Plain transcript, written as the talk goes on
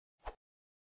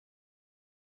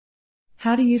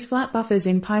How to use flat buffers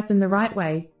in Python the right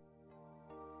way.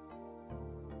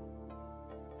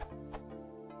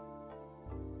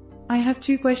 I have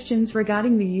two questions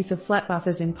regarding the use of flat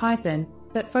buffers in Python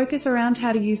that focus around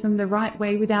how to use them the right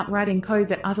way without writing code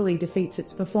that utterly defeats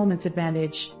its performance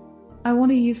advantage. I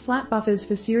want to use flat buffers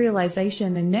for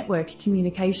serialization and network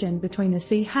communication between a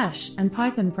C# and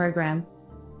Python program.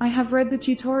 I have read the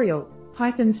tutorial,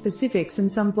 Python specifics,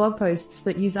 and some blog posts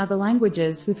that use other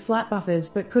languages with flat buffers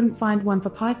but couldn't find one for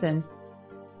Python.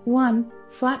 1.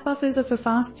 Flat buffers are for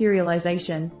fast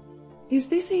serialization. Is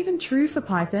this even true for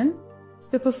Python?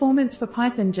 The performance for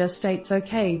Python just states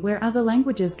OK where other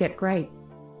languages get great.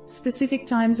 Specific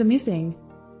times are missing.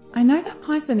 I know that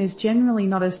Python is generally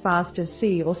not as fast as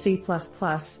C or C++,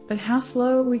 but how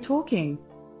slow are we talking?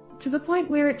 To the point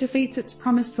where it defeats its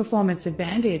promised performance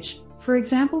advantage, for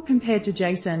example compared to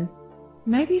JSON.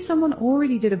 Maybe someone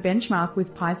already did a benchmark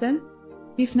with Python?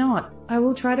 If not, I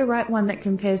will try to write one that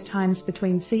compares times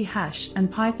between C#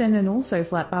 and Python and also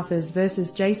flat buffers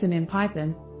versus JSON in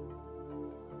Python.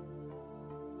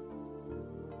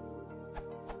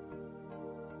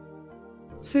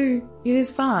 Two, it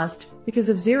is fast, because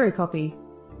of zero copy.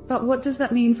 But what does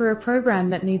that mean for a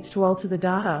program that needs to alter the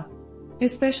data?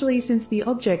 Especially since the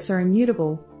objects are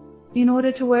immutable. In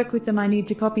order to work with them I need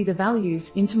to copy the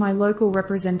values into my local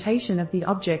representation of the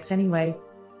objects anyway.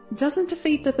 Doesn't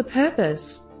defeat the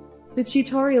purpose. The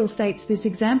tutorial states this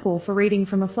example for reading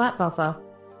from a flat buffer.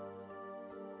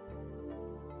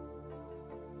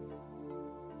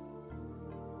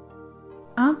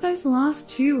 Aren't those last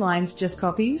two lines just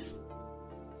copies?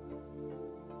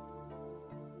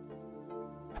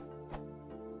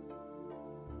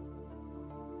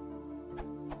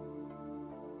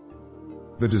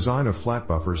 The design of flat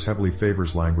buffers heavily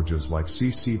favors languages like C,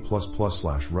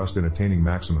 C++/Rust in attaining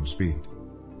maximum speed.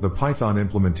 The Python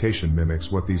implementation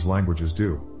mimics what these languages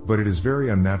do, but it is very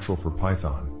unnatural for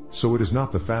Python, so it is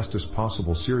not the fastest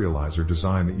possible serializer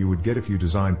design that you would get if you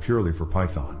designed purely for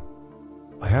Python.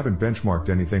 I haven't benchmarked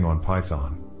anything on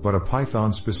Python, but a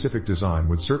Python-specific design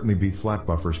would certainly beat flat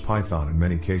buffers Python in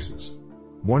many cases.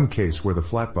 One case where the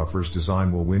flat buffers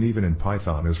design will win even in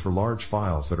Python is for large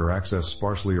files that are accessed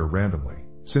sparsely or randomly,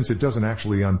 since it doesn't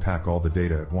actually unpack all the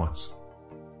data at once.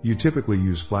 You typically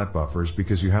use flat buffers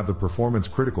because you have the performance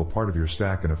critical part of your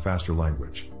stack in a faster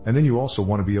language, and then you also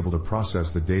want to be able to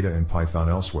process the data in Python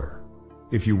elsewhere.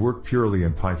 If you work purely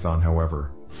in Python,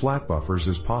 however, flat buffers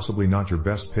is possibly not your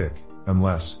best pick,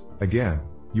 unless, again,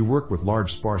 you work with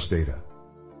large sparse data.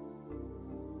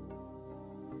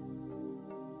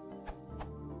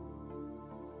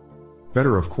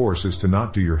 Better of course is to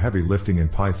not do your heavy lifting in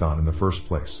Python in the first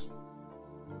place.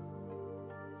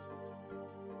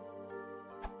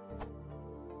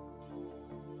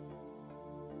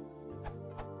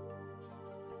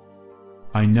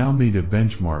 I now made a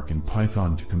benchmark in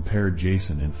Python to compare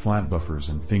JSON and flat buffers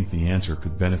and think the answer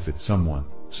could benefit someone,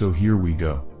 so here we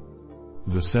go.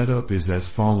 The setup is as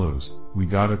follows. We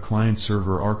got a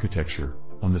client-server architecture,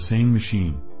 on the same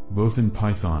machine, both in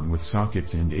Python with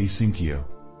sockets and asyncio.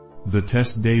 The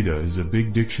test data is a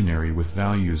big dictionary with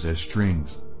values as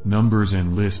strings, numbers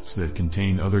and lists that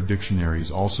contain other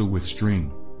dictionaries also with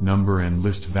string, number and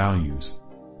list values.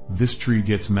 This tree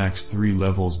gets max 3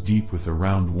 levels deep with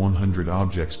around 100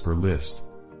 objects per list.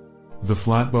 The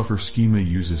flat buffer schema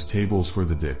uses tables for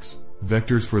the dicts,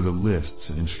 vectors for the lists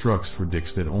and structs for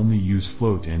dicts that only use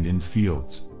float and in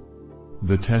fields.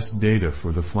 The test data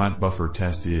for the flat buffer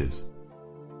test is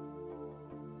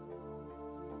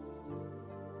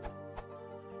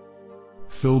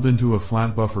filled into a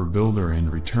flat buffer builder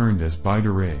and returned as byte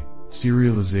array,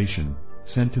 serialization,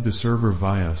 sent to the server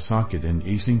via socket and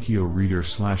asyncio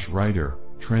reader/writer,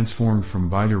 transformed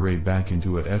from byte array back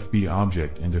into a FB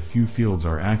object and a few fields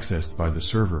are accessed by the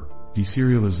server,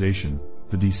 deserialization,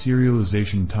 the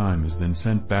deserialization time is then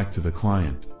sent back to the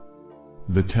client.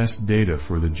 The test data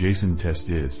for the JSON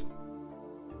test is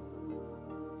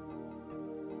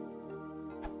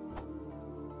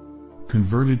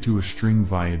converted to a string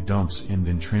via dumps and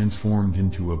then transformed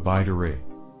into a byte array.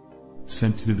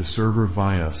 Sent to the server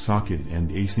via socket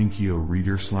and asyncio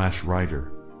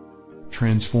reader/writer.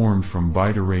 Transformed from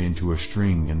byte array into a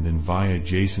string and then via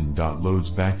JSON. Loads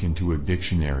back into a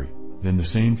dictionary, then the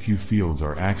same few fields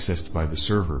are accessed by the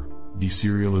server,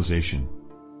 deserialization.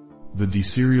 The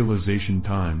deserialization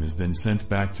time is then sent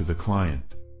back to the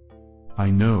client. I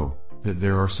know that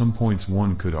there are some points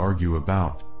one could argue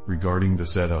about, regarding the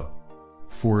setup.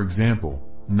 For example,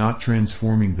 not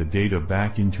transforming the data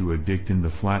back into a dict in the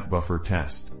flat buffer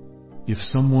test. If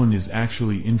someone is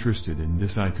actually interested in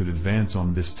this I could advance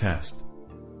on this test.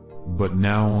 But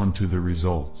now on to the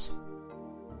results.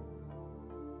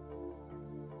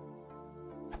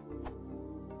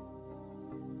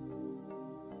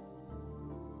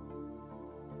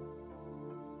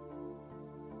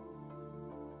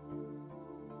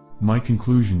 My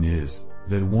conclusion is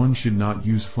that one should not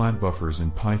use flatbuffers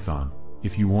in Python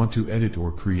if you want to edit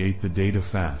or create the data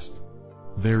fast.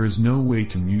 There is no way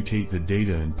to mutate the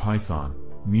data in Python,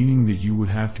 meaning that you would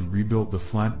have to rebuild the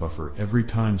flatbuffer every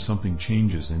time something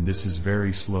changes, and this is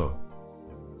very slow.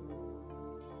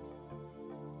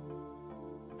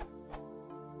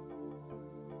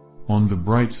 On the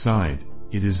bright side,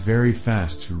 it is very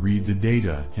fast to read the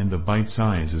data and the byte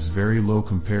size is very low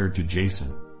compared to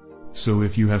JSON. So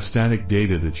if you have static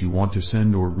data that you want to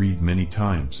send or read many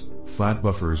times,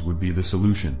 flatbuffers would be the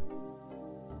solution.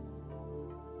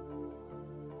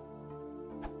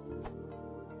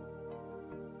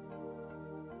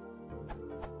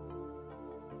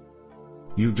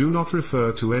 You do not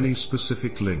refer to any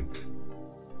specific link.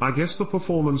 I guess the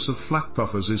performance of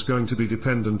flatbuffers is going to be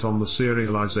dependent on the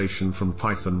serialization from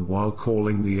Python while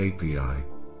calling the API.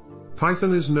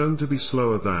 Python is known to be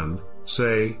slower than,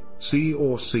 say, C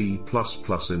or C++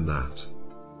 in that.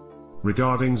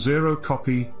 Regarding zero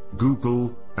copy,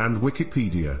 Google and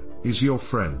Wikipedia is your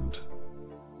friend.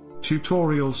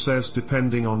 Tutorial says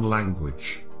depending on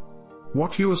language.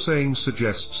 What you are saying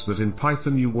suggests that in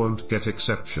Python you won't get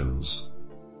exceptions.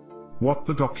 What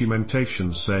the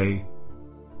documentation say?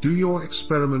 Do your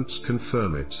experiments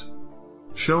confirm it?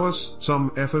 Show us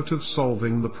some effort of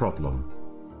solving the problem.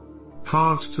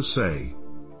 Hard to say.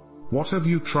 What have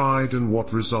you tried and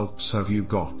what results have you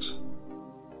got?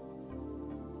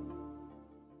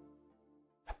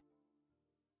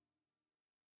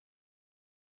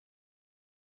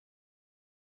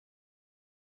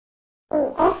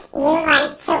 If you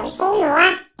want to see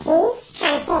more, please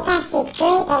consider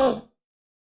subscribing.